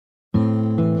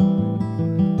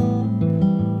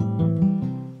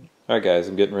Alright guys,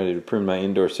 I'm getting ready to prune my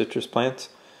indoor citrus plants.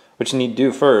 What you need to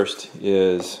do first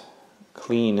is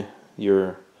clean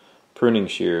your pruning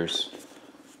shears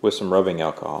with some rubbing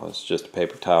alcohol. It's just a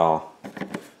paper towel,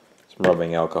 some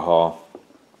rubbing alcohol.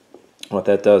 What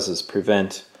that does is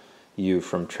prevent you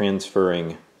from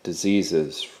transferring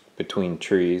diseases between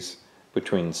trees,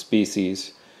 between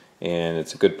species, and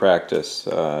it's a good practice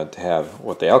to have.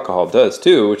 What the alcohol does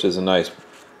too, which is a nice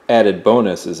added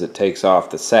bonus, is it takes off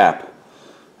the sap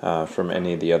from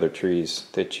any of the other trees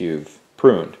that you've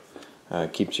pruned.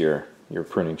 Keeps your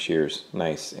pruning shears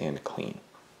nice and clean.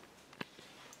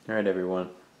 Alright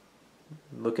everyone,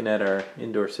 looking at our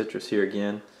indoor citrus here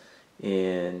again,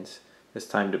 and it's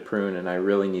time to prune, and I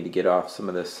really need to get off some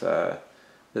of this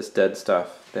this dead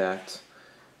stuff that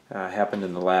happened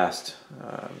in the last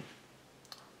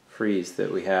freeze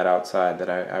that we had outside, that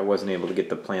I wasn't able to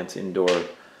get the plants indoor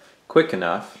quick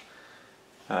enough.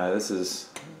 This is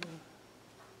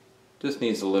just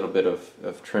needs a little bit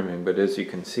of trimming, but as you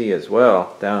can see as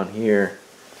well down here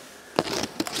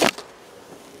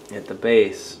at the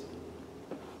base,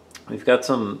 we've got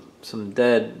some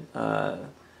dead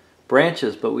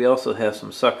branches, but we also have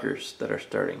some suckers that are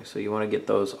starting, so you want to get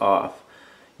those off.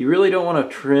 You really don't want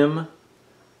to trim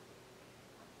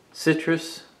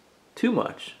citrus too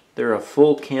much. They're a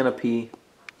full canopy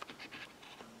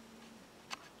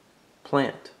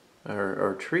plant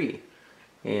or tree,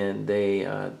 and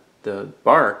they the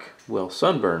bark will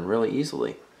sunburn really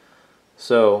easily.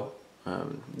 So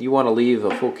you want to leave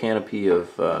a full canopy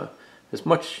of as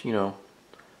much,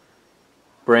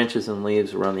 branches and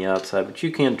leaves around the outside, but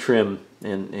you can trim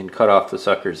and cut off the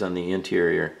suckers on the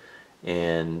interior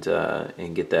and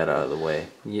get that out of the way.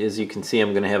 As you can see,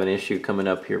 I'm going to have an issue coming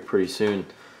up here pretty soon.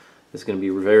 It's going to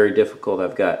be very difficult.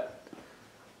 I've got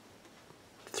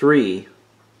 3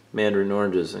 mandarin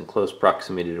oranges in close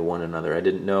proximity to one another. I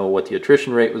didn't know what the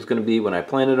attrition rate was going to be when I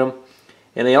planted them,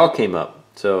 and they all came up.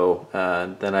 So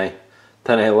then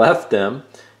I left them,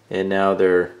 and now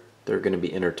they're going to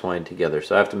be intertwined together.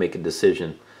 So I have to make a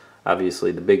decision.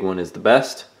 Obviously, the big one is the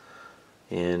best,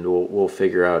 and we'll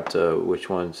figure out which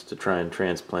ones to try and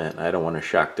transplant. I don't want to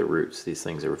shock the roots. These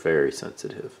things are very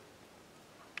sensitive.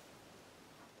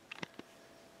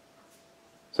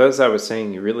 So as I was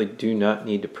saying, you really do not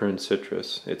need to prune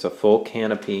citrus. It's a full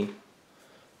canopy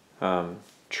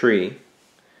tree,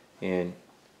 and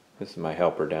this is my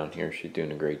helper down here. She's doing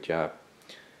a great job.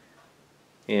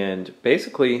 And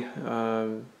basically,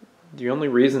 the only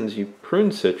reasons you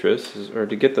prune citrus are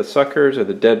to get the suckers or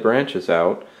the dead branches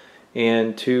out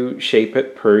and to shape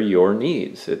it per your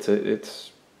needs.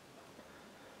 It's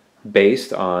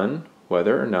based on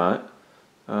whether or not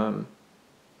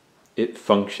it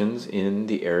functions in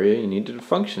the area you need it to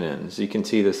function in. As you can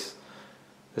see, this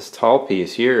tall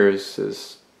piece here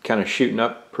is kind of shooting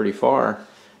up pretty far,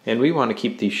 and we want to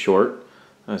keep these short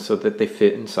so that they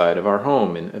fit inside of our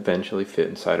home and eventually fit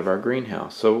inside of our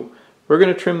greenhouse. So we're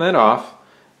going to trim that off,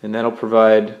 and that'll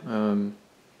provide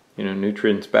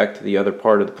nutrients back to the other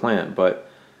part of the plant. But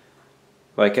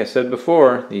like I said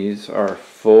before, these are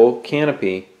full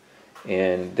canopy,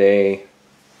 and they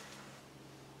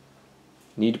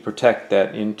need to protect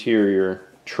that interior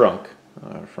trunk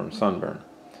from sunburn.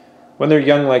 When they're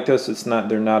young like this,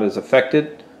 they're not as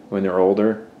affected. When they're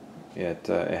older, it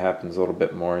happens a little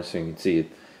bit more. So you can see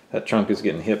that trunk is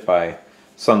getting hit by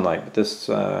sunlight. But this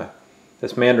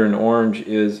mandarin orange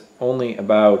is only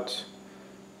about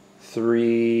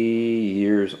 3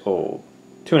 years old,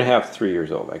 2.5 to 3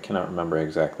 years old. I cannot remember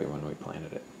exactly when we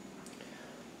planted it.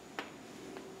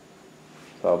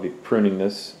 So I'll be pruning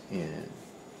this and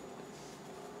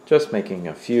just making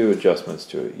a few adjustments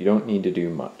to it. You don't need to do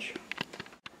much.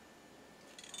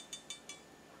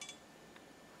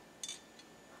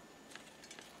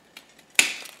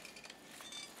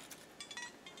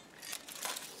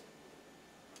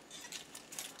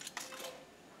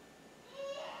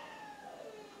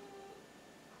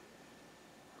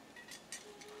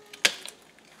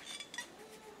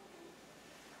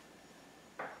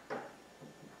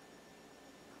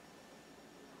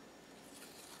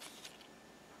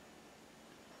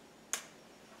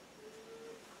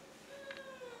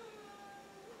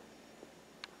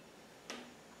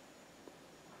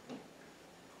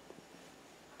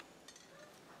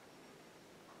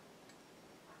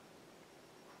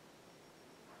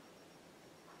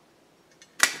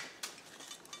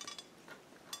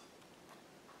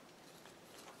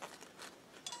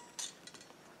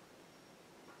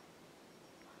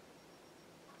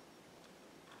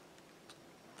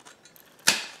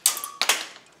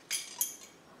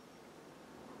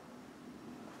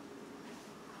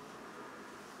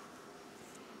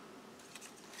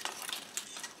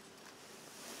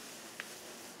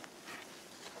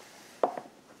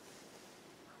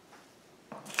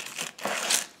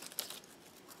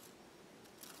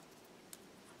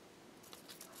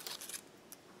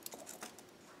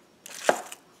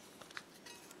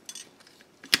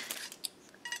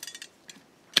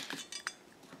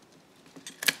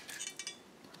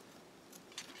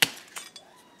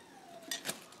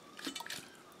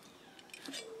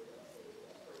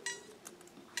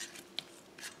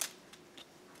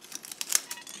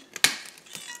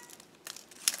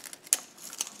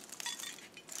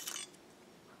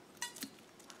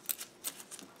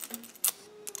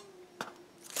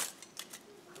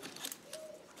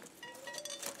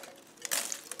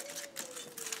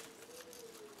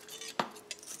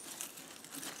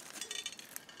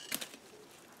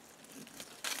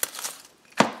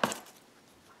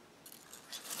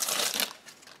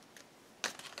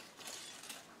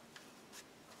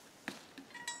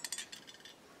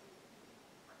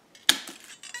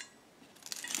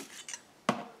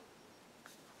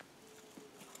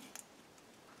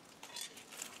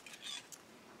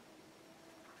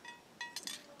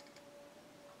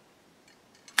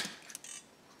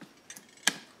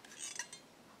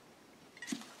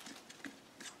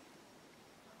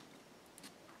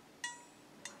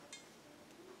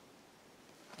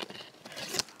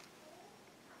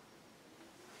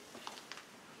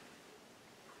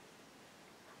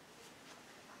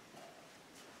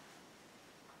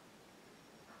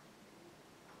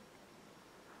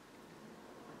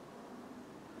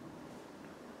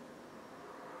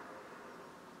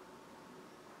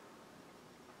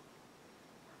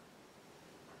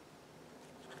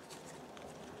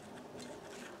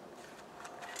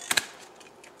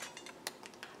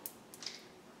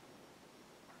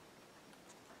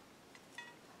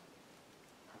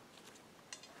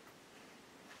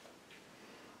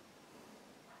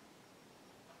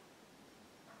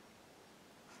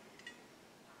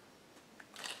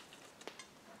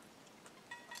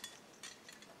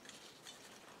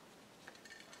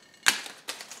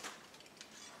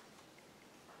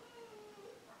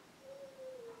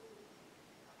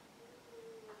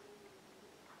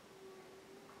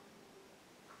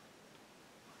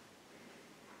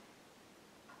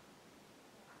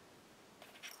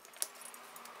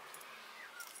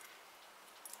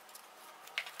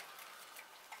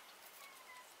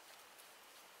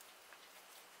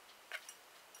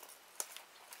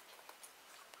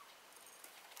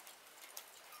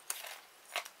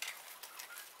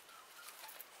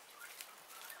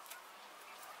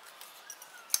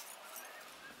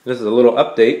 This is a little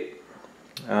update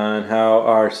on how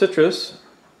our citrus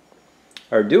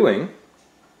are doing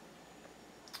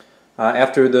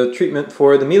after the treatment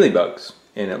for the mealybugs.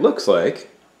 And it looks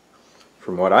like,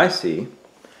 from what I see,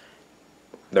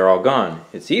 they're all gone.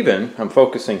 It's even, I'm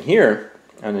focusing here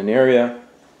on an area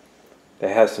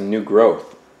that has some new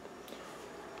growth.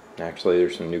 Actually,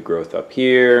 there's some new growth up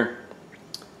here.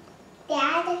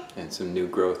 Dad? And some new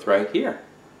growth right here.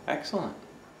 Excellent.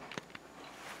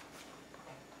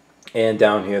 And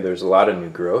down here there's a lot of new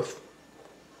growth.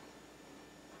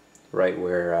 Right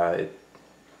where it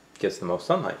gets the most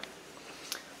sunlight.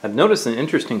 I've noticed an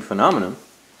interesting phenomenon.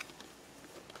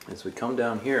 As we come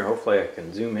down here, hopefully I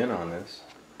can zoom in on this.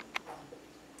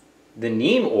 The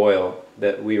neem oil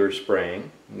that we were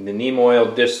spraying, the neem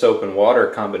oil, dish soap, and water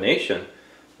combination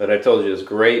that I told you is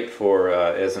great for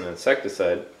as an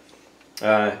insecticide,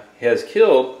 has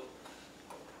killed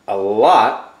a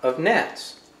lot of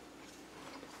gnats.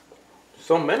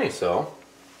 So many so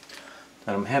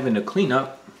that I'm having to clean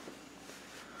up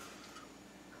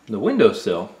the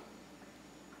windowsill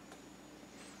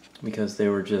because they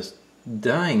were just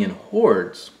dying in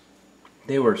hordes.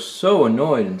 They were so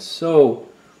annoyed and so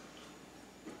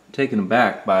taken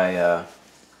aback by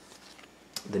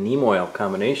the neem oil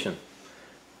combination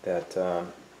that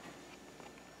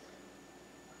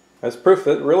that's proof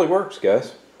that it really works,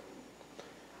 guys.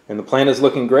 And the plant is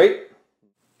looking great.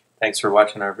 Thanks for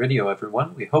watching our video,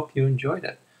 everyone. We hope you enjoyed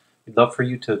it. We'd love for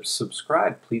you to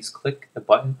subscribe. Please click the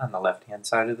button on the left-hand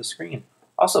side of the screen.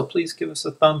 Also, please give us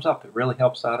a thumbs up. It really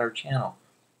helps out our channel.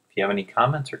 If you have any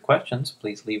comments or questions,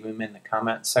 please leave them in the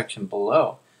comment section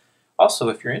below. Also,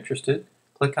 if you're interested,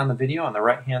 click on the video on the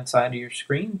right-hand side of your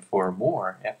screen for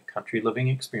more at the Country Living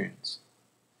Experience.